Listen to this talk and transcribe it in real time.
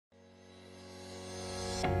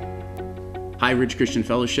Hi, Ridge Christian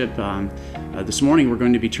Fellowship. This morning we're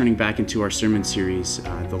going to be turning back into our sermon series,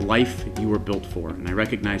 The Life You Were Built For. And I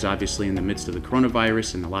recognize, obviously, in the midst of the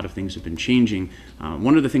coronavirus and a lot of things have been changing,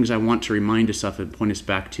 one of the things I want to remind us of and point us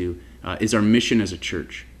back to is our mission as a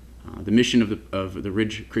church. The mission of the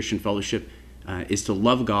Ridge Christian Fellowship is to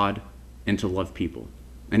love God and to love people.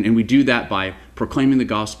 And we do that by proclaiming the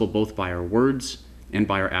gospel both by our words and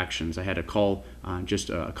by our actions. I had a call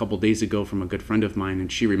just a couple days ago from a good friend of mine,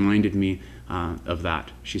 and she reminded me of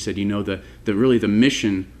that. She said, really the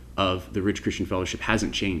mission of the Ridge Christian Fellowship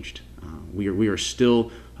hasn't changed. We are still,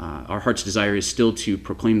 our heart's desire is still to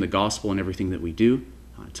proclaim the gospel in everything that we do,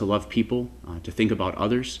 to love people, to think about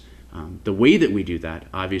others. The way that we do that,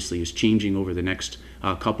 obviously, is changing over the next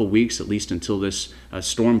couple weeks, at least until this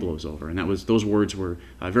storm blows over. And those words were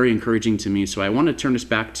very encouraging to me. So I want to turn us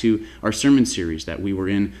back to our sermon series that we were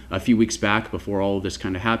in a few weeks back before all of this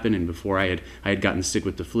kind of happened and before I had gotten sick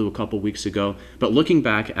with the flu a couple weeks ago. But looking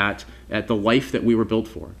back at the life that we were built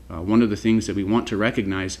for, one of the things that we want to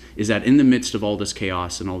recognize is that in the midst of all this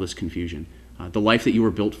chaos and all this confusion, the life that you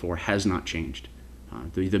were built for has not changed.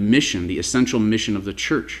 The mission, the essential mission of the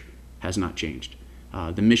church has not changed.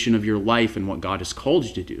 The mission of your life and what God has called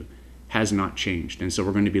you to do has not changed. And so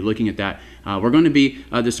we're going to be looking at that. We're going to be,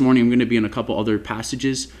 this morning, I'm going to be in a couple other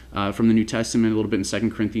passages from the New Testament, a little bit in 2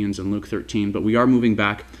 Corinthians and Luke 13, but we are moving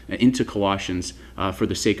back into Colossians for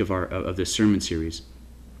the sake of this sermon series.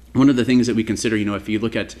 One of the things that we consider, if you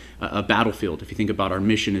look at a battlefield, if you think about our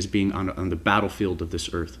mission as being on the battlefield of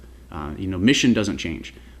this earth, mission doesn't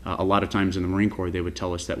change. A lot of times in the Marine Corps, they would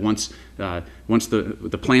tell us that once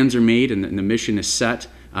the plans are made and the mission is set,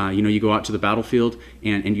 you go out to the battlefield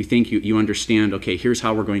and you think you understand, okay, here's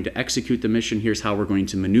how we're going to execute the mission, here's how we're going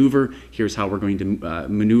to maneuver, here's how we're going to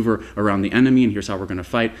maneuver around the enemy, and here's how we're going to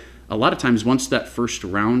fight. A lot of times, once that first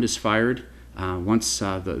round is fired, once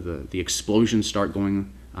the explosions start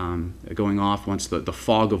going off, once the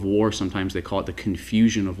fog of war, sometimes they call it the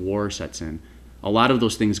confusion of war, sets in, a lot of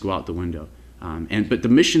those things go out the window. But the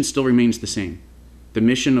mission still remains the same. The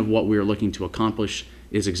mission of what we're looking to accomplish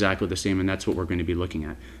is exactly the same, and that's what we're going to be looking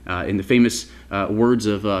at. In the famous words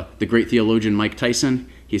of the great theologian Mike Tyson,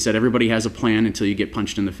 he said, everybody has a plan until you get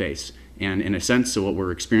punched in the face. And in a sense, so what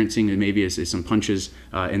we're experiencing maybe is some punches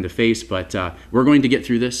in the face, but we're going to get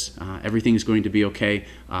through this. Everything's going to be okay.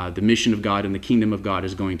 The mission of God and the kingdom of God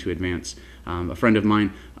is going to advance. A friend of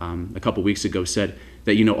mine a couple weeks ago said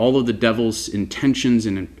that, all of the devil's intentions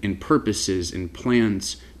and purposes and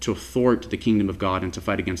plans to thwart the kingdom of God and to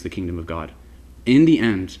fight against the kingdom of God, in the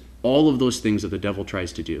end, all of those things that the devil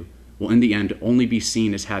tries to do will in the end only be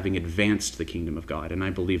seen as having advanced the kingdom of God. And I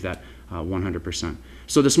believe that 100%.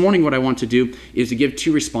 So this morning what I want to do is to give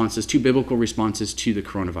two biblical responses to the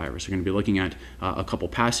coronavirus. We're going to be looking at a couple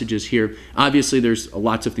passages here. Obviously there's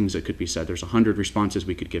lots of things that could be said. There's 100 responses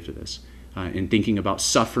we could give to this. In thinking about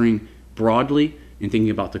suffering broadly, in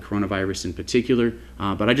thinking about the coronavirus in particular.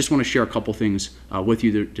 But I just want to share a couple things with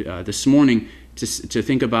you this morning to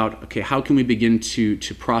think about, okay, how can we begin to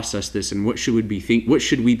process this, and what should we be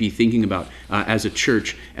thinking about as a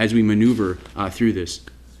church as we maneuver through this?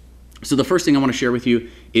 So the first thing I want to share with you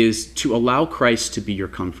is to allow Christ to be your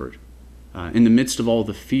comfort. In the midst of all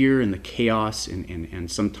the fear and the chaos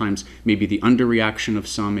and sometimes maybe the underreaction of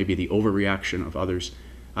some, maybe the overreaction of others,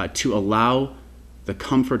 to allow the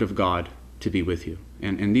comfort of God to be with you.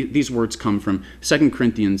 And these words come from 2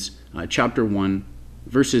 Corinthians chapter 1,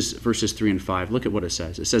 verses 3 and 5. Look at what it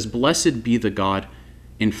says. It says, "Blessed be the God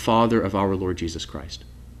and Father of our Lord Jesus Christ,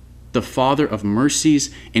 the Father of mercies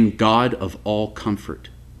and God of all comfort,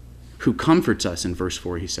 who comforts us," in verse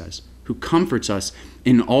 4 he says, "who comforts us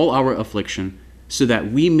in all our affliction, so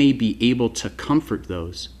that we may be able to comfort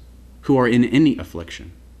those who are in any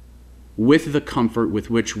affliction, with the comfort with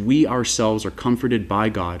which we ourselves are comforted by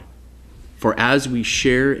God. For as we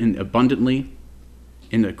share abundantly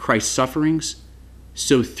in the Christ's sufferings,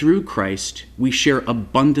 so through Christ we share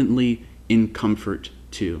abundantly in comfort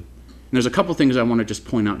too." And there's a couple things I want to just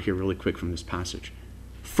point out here really quick from this passage.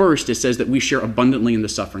 First, it says that we share abundantly in the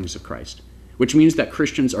sufferings of Christ, which means that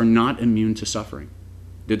Christians are not immune to suffering.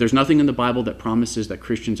 There's nothing in the Bible that promises that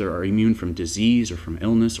Christians are immune from disease or from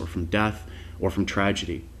illness or from death or from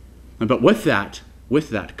tragedy. But with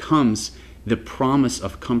that comes the promise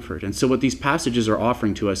of comfort. And so what these passages are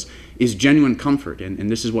offering to us is genuine comfort. And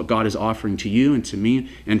this is what God is offering to you and to me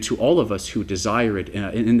and to all of us who desire it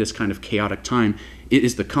in this kind of chaotic time. It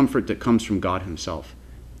is the comfort that comes from God himself.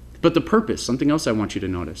 But the purpose, something else I want you to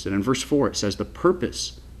notice. And in verse 4 it says the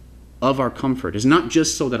purpose of our comfort is not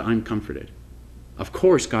just so that I'm comforted. Of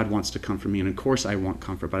course God wants to comfort me, and of course I want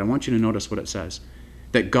comfort. But I want you to notice what it says.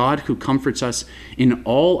 That God who comforts us in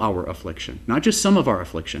all our affliction, not just some of our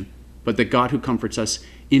affliction, but that God who comforts us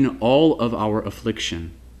in all of our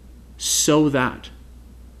affliction, so that,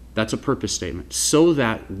 that's a purpose statement, so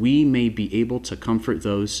that we may be able to comfort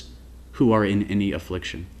those who are in any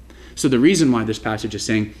affliction. So the reason why this passage is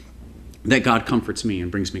saying that God comforts me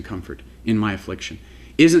and brings me comfort in my affliction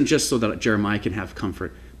isn't just so that Jeremiah can have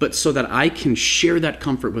comfort, but so that I can share that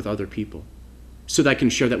comfort with other people. So that I can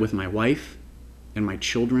share that with my wife and my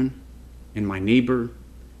children and my neighbor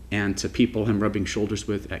and to people I'm rubbing shoulders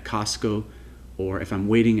with at Costco, or if I'm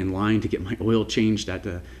waiting in line to get my oil changed at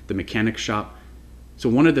the mechanic shop. So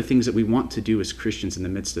one of the things that we want to do as Christians in the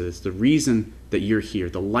midst of this, the reason that you're here,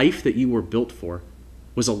 the life that you were built for,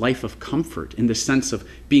 was a life of comfort in the sense of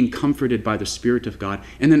being comforted by the Spirit of God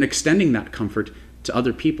and then extending that comfort to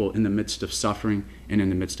other people in the midst of suffering and in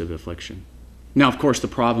the midst of affliction. Now, of course, the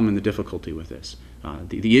problem and the difficulty with this,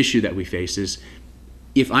 the issue that we face is,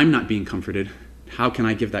 if I'm not being comforted, how can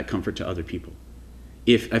I give that comfort to other people?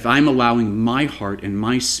 If I'm allowing my heart and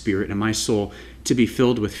my spirit and my soul to be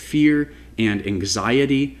filled with fear and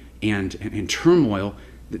anxiety and turmoil,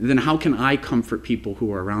 then how can I comfort people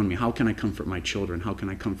who are around me? How can I comfort my children? How can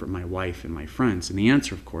I comfort my wife and my friends? And the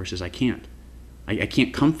answer, of course, is I can't. I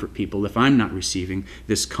can't comfort people if I'm not receiving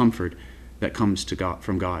this comfort that comes to God,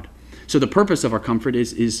 from God. So the purpose of our comfort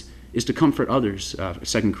is to comfort others,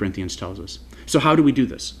 2 Corinthians tells us. So how do we do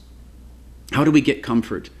this? How do we get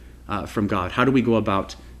comfort from God? How do we go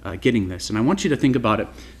about getting this? And I want you to think about it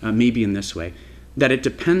maybe in this way, that it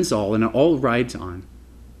depends all, and it all rides on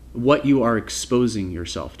what you are exposing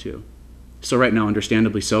yourself to. So right now,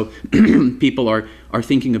 understandably so, people are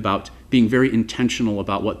thinking about being very intentional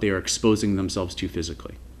about what they are exposing themselves to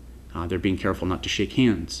physically. They're being careful not to shake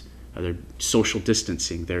hands. They're social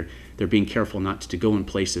distancing. They're being careful not to go in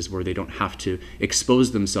places where they don't have to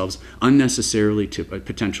expose themselves unnecessarily to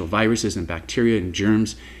potential viruses and bacteria and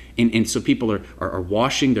germs. And so people are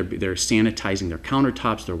washing, they're sanitizing their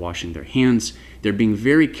countertops, they're washing their hands. They're being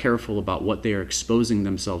very careful about what they are exposing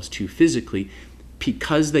themselves to physically,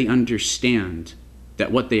 because they understand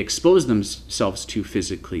that what they expose themselves to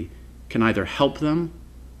physically can either help them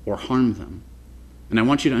or harm them. And I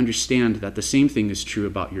want you to understand that the same thing is true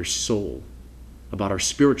about your soul, about our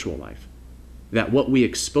spiritual life, that what we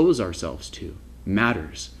expose ourselves to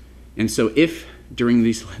matters. And so if during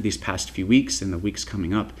these past few weeks and the weeks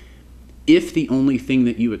coming up, if the only thing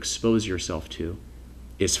that you expose yourself to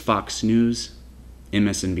is Fox News,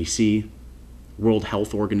 MSNBC, World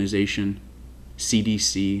Health Organization,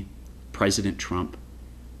 CDC, President Trump,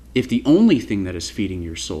 if the only thing that is feeding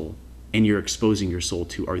your soul and you're exposing your soul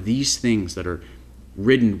to are these things that are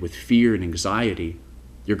ridden with fear and anxiety,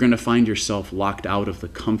 you're going to find yourself locked out of the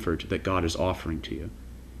comfort that God is offering to you.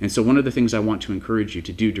 And so one of the things I want to encourage you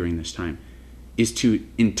to do during this time is to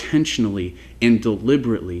intentionally and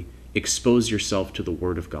deliberately expose yourself to the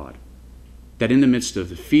Word of God. That in the midst of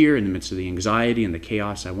the fear, in the midst of the anxiety and the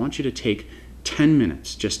chaos, I want you to take 10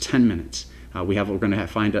 minutes, just 10 minutes. Many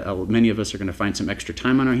of us are going to find some extra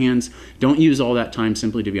time on our hands. Don't use all that time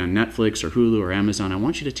simply to be on Netflix or Hulu or Amazon. I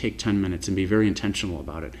want you to take 10 minutes and be very intentional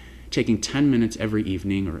about it. Taking 10 minutes every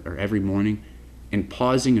evening or every morning and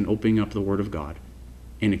pausing and opening up the Word of God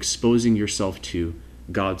and exposing yourself to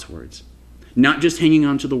God's words. Not just hanging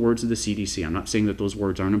on to the words of the CDC. I'm not saying that those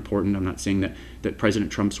words aren't important. I'm not saying that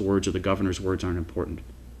President Trump's words or the governor's words aren't important.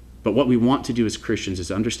 But what we want to do as Christians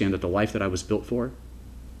is understand that the life that I was built for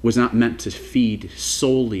was not meant to feed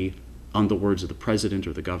solely on the words of the president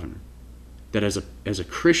or the governor. That as a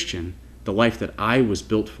Christian, the life that I was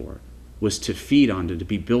built for was to feed on, to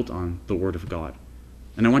be built on the Word of God.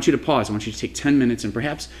 And I want you to pause. I want you to take 10 minutes and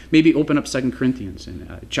perhaps maybe open up 2 Corinthians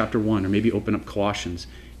in chapter 1, or maybe open up Colossians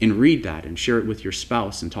and read that and share it with your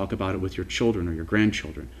spouse and talk about it with your children or your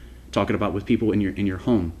grandchildren. Talk it about with people in your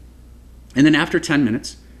home. And then after 10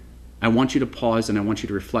 minutes, I want you to pause and I want you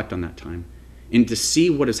to reflect on that time and to see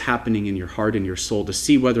what is happening in your heart and your soul, to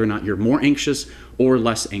see whether or not you're more anxious or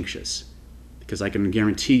less anxious. Because I can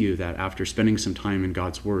guarantee you that after spending some time in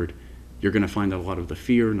God's Word, you're going to find that a lot of the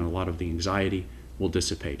fear and a lot of the anxiety will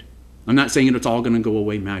dissipate. I'm not saying it's all going to go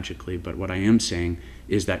away magically, but what I am saying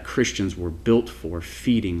is that Christians were built for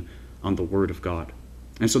feeding on the Word of God.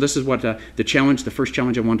 And so this is what the first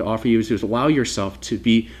challenge I want to offer you is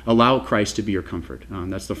to allow Christ to be your comfort.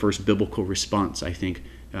 That's the first biblical response, I think,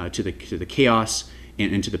 to the chaos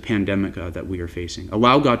and to the pandemic that we are facing.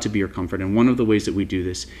 Allow God to be your comfort, and one of the ways that we do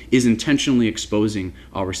this is intentionally exposing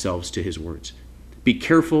ourselves to His words. Be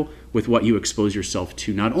careful with what you expose yourself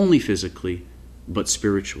to, not only physically, but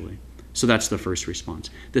spiritually. So that's the first response.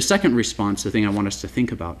 The second response, the thing I want us to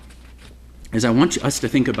think about, is I want us to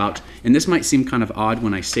think about, and this might seem kind of odd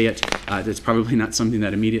when I say it, it's probably not something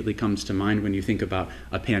that immediately comes to mind when you think about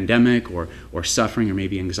a pandemic or suffering or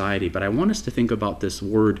maybe anxiety, but I want us to think about this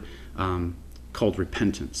word called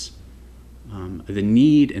repentance. The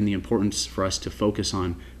need and the importance for us to focus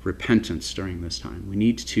on repentance during this time. We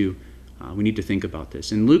need to think about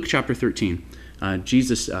this. In Luke chapter 13,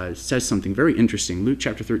 Jesus says something very interesting. Luke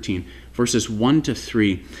chapter 13, verses 1 to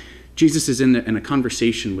 3. Jesus is in a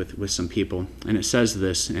conversation with some people, and it says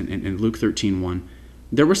this in Luke 13:1.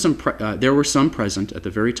 There were some present at the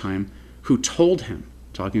very time who told him,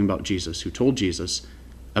 talking about Jesus, who told Jesus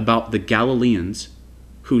about the Galileans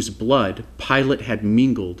whose blood Pilate had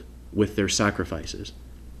mingled with their sacrifices.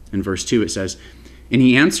 In verse 2 it says, "And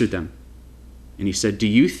he answered them, and he said, 'Do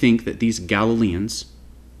you think that these Galileans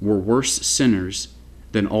were worse sinners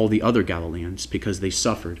than all the other Galileans because they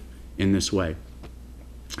suffered in this way?'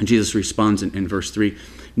 And Jesus responds in verse 3,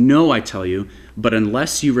 'No, I tell you, but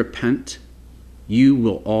unless you repent, you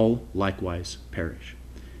will all likewise perish.'"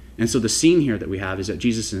 And so the scene here that we have is that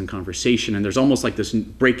Jesus is in conversation, and there's almost like this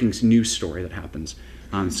breaking news story that happens.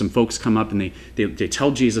 Some folks come up and they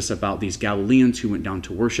tell Jesus about these Galileans who went down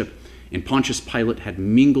to worship, and Pontius Pilate had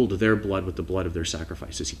mingled their blood with the blood of their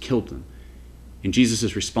sacrifices. He killed them. And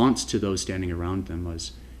Jesus' response to those standing around them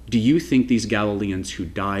was, "Do you think these Galileans who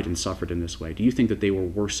died and suffered in this way, do you think that they were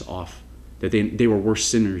worse off, that they were worse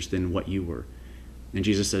sinners than what you were?" And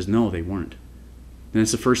Jesus says, "No, they weren't." And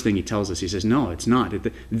that's the first thing he tells us. He says, "No, it's not.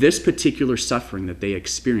 This particular suffering that they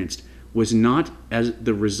experienced was not as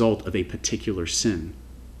the result of a particular sin."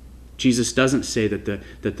 Jesus doesn't say that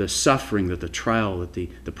the suffering, that the trial, that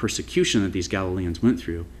the persecution that these Galileans went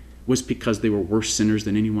through was because they were worse sinners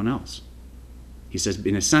than anyone else. He says,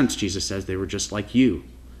 in a sense, Jesus says they were just like you.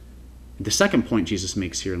 The second point Jesus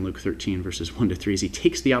makes here in Luke 13, verses 1 to 3, is he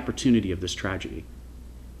takes the opportunity of this tragedy.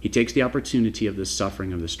 He takes the opportunity of this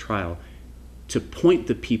suffering, of this trial, to point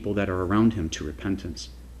the people that are around him to repentance.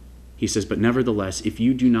 He says, "But nevertheless, if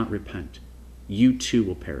you do not repent, you too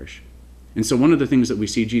will perish." And so one of the things that we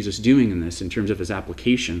see Jesus doing in this, in terms of his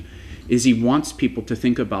application, is he wants people to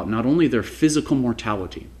think about not only their physical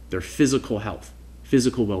mortality, their physical health,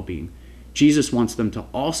 physical well-being. Jesus wants them to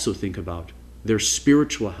also think about their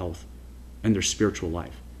spiritual health and their spiritual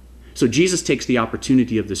life. So Jesus takes the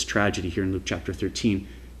opportunity of this tragedy here in Luke chapter 13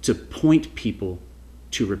 to point people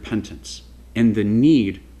to repentance and the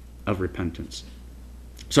need of repentance.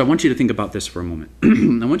 So I want you to think about this for a moment.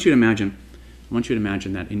 I want you to imagine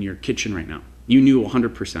that in your kitchen right now, you knew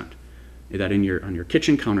 100% that on your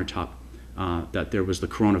kitchen countertop that there was the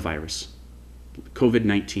coronavirus,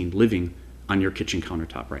 COVID-19, living on your kitchen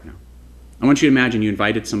countertop right now. I want you to imagine you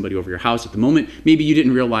invited somebody over your house at the moment. Maybe you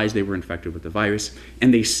didn't realize they were infected with the virus,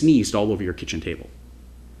 and they sneezed all over your kitchen table.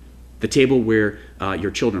 The table where your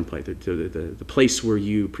children play, the place where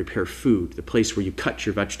you prepare food, the place where you cut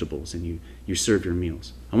your vegetables and you serve your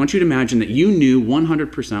meals. I want you to imagine that you knew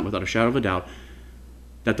 100%, without a shadow of a doubt,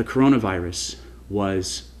 that the coronavirus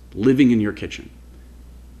was living in your kitchen.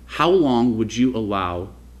 How long would you allow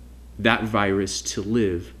that virus to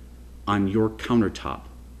live on your countertop?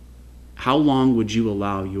 How long would you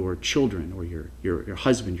allow your children or your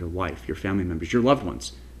husband, your wife, your family members, your loved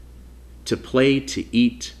ones to play, to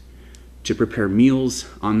eat, to prepare meals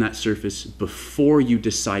on that surface before you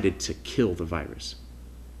decided to kill the virus?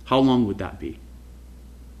 How long would that be?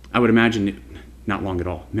 I would imagine not long at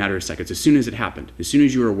all, a matter of seconds. As soon as it happened, as soon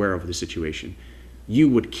as you were aware of the situation, you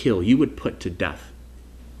would put to death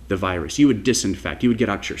the virus. You would disinfect. You would get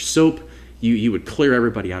out your soap. You would clear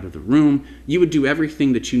everybody out of the room. You would do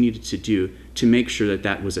everything that you needed to do to make sure that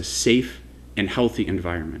that was a safe and healthy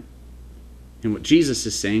environment. And what Jesus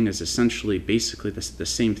is saying is essentially basically the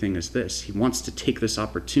same thing as this. He wants to take this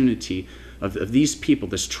opportunity of these people,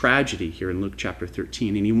 this tragedy here in Luke chapter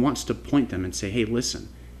 13, and he wants to point them and say, hey, listen,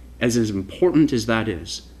 as important as that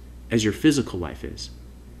is, as your physical life is,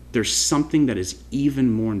 there's something that is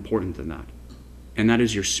even more important than that, and that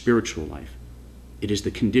is your spiritual life. It is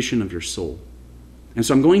the condition of your soul. And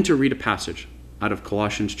so I'm going to read a passage out of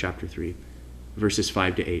Colossians chapter 3, verses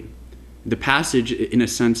 5 to 8. The passage, in a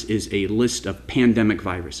sense, is a list of pandemic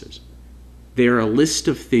viruses. They are a list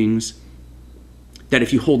of things that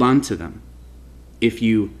if you hold on to them, if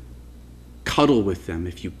you cuddle with them,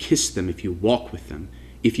 if you kiss them, if you walk with them,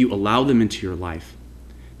 if you allow them into your life,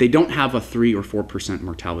 they don't have a 3 or 4%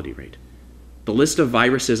 mortality rate. The list of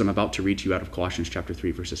viruses I'm about to read to you out of Colossians chapter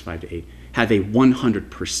 3, verses 5 to 8, have a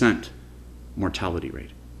 100% mortality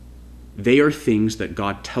rate. They are things that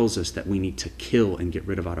God tells us that we need to kill and get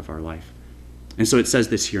rid of out of our life. And so it says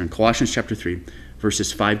this here in Colossians chapter 3,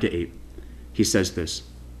 verses 5 to 8. He says this,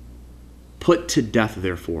 "Put to death,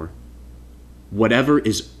 therefore, whatever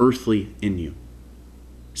is earthly in you: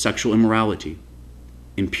 sexual immorality,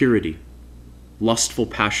 impurity, lustful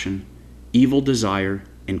passion, evil desire,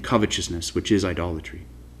 and covetousness, which is idolatry.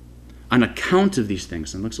 On account of these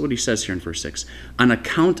things, and look at what he says here in verse 6, on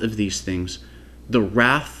account of these things, the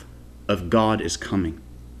wrath of God is coming.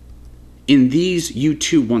 In these you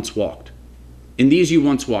too once walked. In these you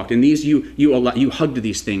once walked. In these you hugged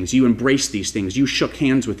these things. You embraced these things. You shook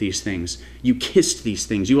hands with these things. You kissed these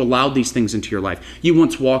things. You allowed these things into your life. You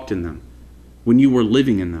once walked in them when you were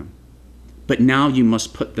living in them. But now you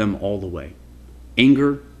must put them all away: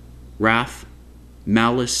 anger, wrath,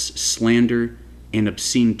 malice, slander, and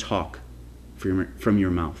obscene talk from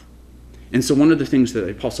your mouth. And so one of the things that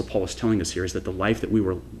the Apostle Paul is telling us here is that the life that we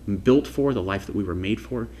were built for, the life that we were made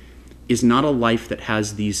for, is not a life that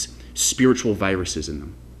has these spiritual viruses in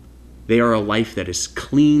them. They are a life that is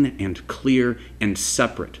clean and clear and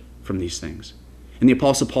separate from these things. And the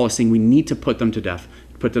Apostle Paul is saying we need to put them to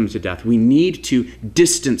death. We need to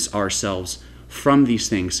distance ourselves from these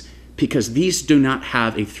things, because these do not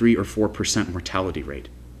have a 3 or 4% mortality rate.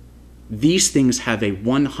 These things have a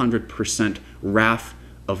 100% wrath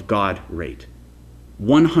of God rate.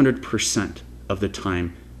 100% of the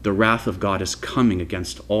time, the wrath of God is coming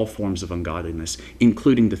against all forms of ungodliness,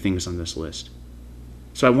 including the things on this list.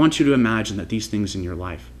 So I want you to imagine that these things in your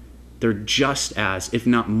life, they're just as, if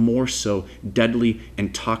not more so, deadly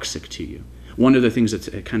and toxic to you. One of the things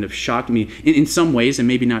that kind of shocked me, in some ways, and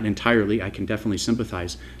maybe not entirely, I can definitely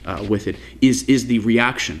sympathize with it, is the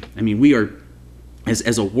reaction. I mean, we are,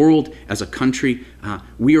 as a world, as a country,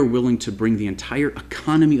 we are willing to bring the entire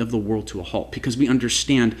economy of the world to a halt because we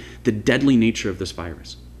understand the deadly nature of this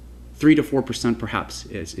virus. 3 to 4% perhaps,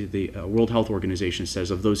 as the World Health Organization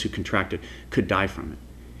says, of those who contract it could die from it.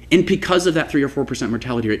 And because of that 3 or 4%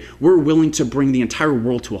 mortality rate, we're willing to bring the entire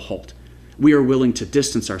world to a halt. We are willing to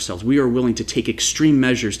distance ourselves. We are willing to take extreme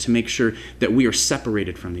measures to make sure that we are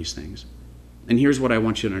separated from these things. And here's what I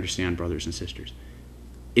want you to understand, brothers and sisters,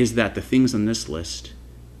 is that the things on this list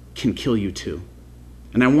can kill you too.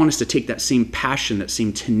 And I want us to take that same passion, that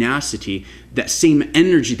same tenacity, that same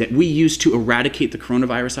energy that we use to eradicate the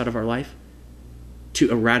coronavirus out of our life,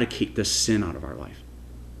 to eradicate this sin out of our life.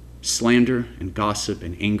 Slander and gossip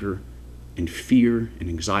and anger and fear and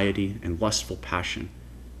anxiety and lustful passion,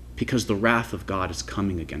 because the wrath of God is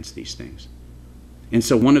coming against these things. And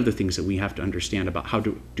so one of the things that we have to understand about how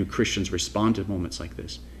do Christians respond to moments like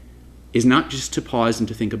this is not just to pause and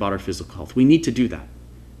to think about our physical health. We need to do that.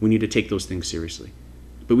 We need to take those things seriously.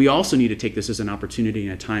 But we also need to take this as an opportunity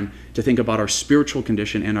and a time to think about our spiritual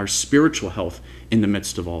condition and our spiritual health in the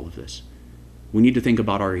midst of all of this. We need to think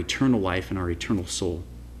about our eternal life and our eternal soul.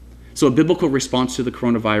 So a biblical response to the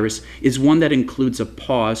coronavirus is one that includes a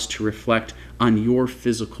pause to reflect on your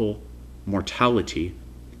physical mortality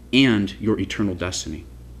and your eternal destiny.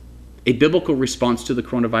 A biblical response to the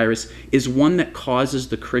coronavirus is one that causes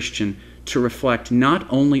the Christian to reflect not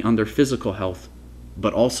only on their physical health,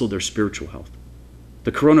 but also their spiritual health.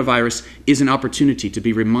 The coronavirus is an opportunity to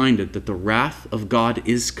be reminded that the wrath of God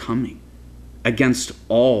is coming against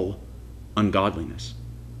all ungodliness.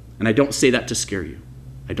 And I don't say that to scare you.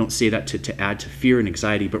 I don't say that to add to fear and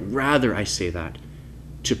anxiety, but rather I say that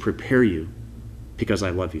to prepare you because I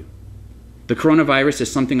love you. The coronavirus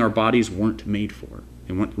is something our bodies weren't made for.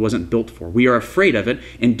 It wasn't built for. We are afraid of it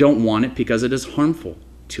and don't want it because it is harmful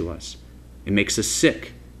to us. It makes us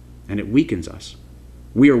sick and it weakens us.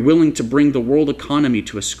 We are willing to bring the world economy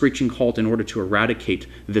to a screeching halt in order to eradicate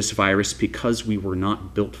this virus because we were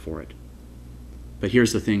not built for it. But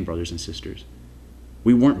here's the thing, brothers and sisters.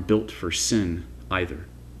 We weren't built for sin either.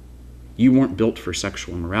 You weren't built for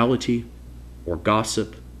sexual immorality or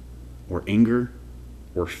gossip or anger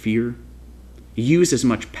or fear. Use as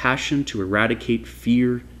much passion to eradicate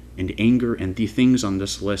fear and anger and the things on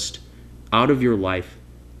this list out of your life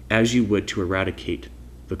as you would to eradicate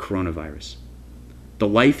the coronavirus. The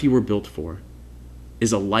life you were built for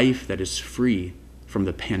is a life that is free from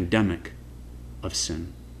the pandemic of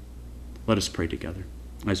sin. Let us pray together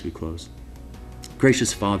as we close.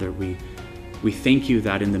 Gracious Father, we thank you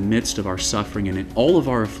that in the midst of our suffering and in all of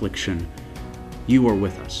our affliction, you are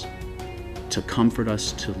with us to comfort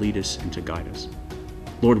us, to lead us, and to guide us.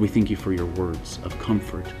 Lord, we thank you for your words of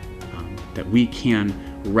comfort, that we can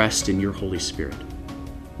rest in your Holy Spirit.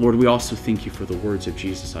 Lord, we also thank you for the words of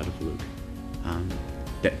Jesus out of Luke,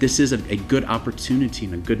 that this is a good opportunity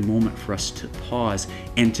and a good moment for us to pause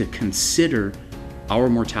and to consider our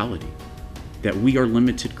mortality, that we are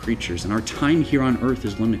limited creatures and our time here on earth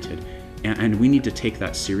is limited, and we need to take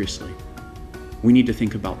that seriously. We need to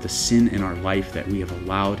think about the sin in our life that we have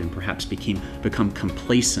allowed and perhaps become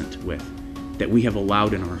complacent with, that we have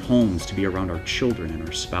allowed in our homes to be around our children and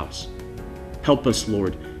our spouse. Help us,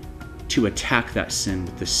 Lord, to attack that sin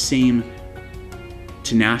with the same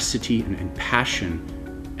tenacity and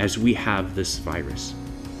passion as we have this virus.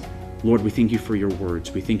 Lord, we thank you for your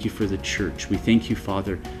words. We thank you for the church. We thank you,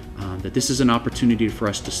 Father, that this is an opportunity for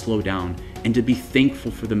us to slow down and to be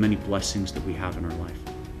thankful for the many blessings that we have in our life.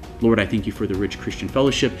 Lord, I thank you for the Rich Christian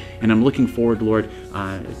Fellowship, and I'm looking forward, Lord,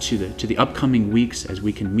 to the upcoming weeks as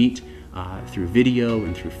we can meet through video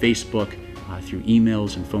and through Facebook, through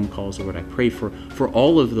emails and phone calls. Lord, I pray for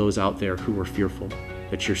all of those out there who are fearful,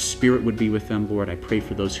 that your Spirit would be with them. Lord, I pray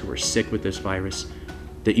for those who are sick with this virus,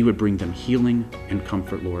 that you would bring them healing and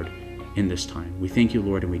comfort, Lord, in this time. We thank you,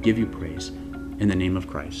 Lord, and we give you praise. In the name of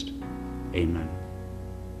Christ, amen.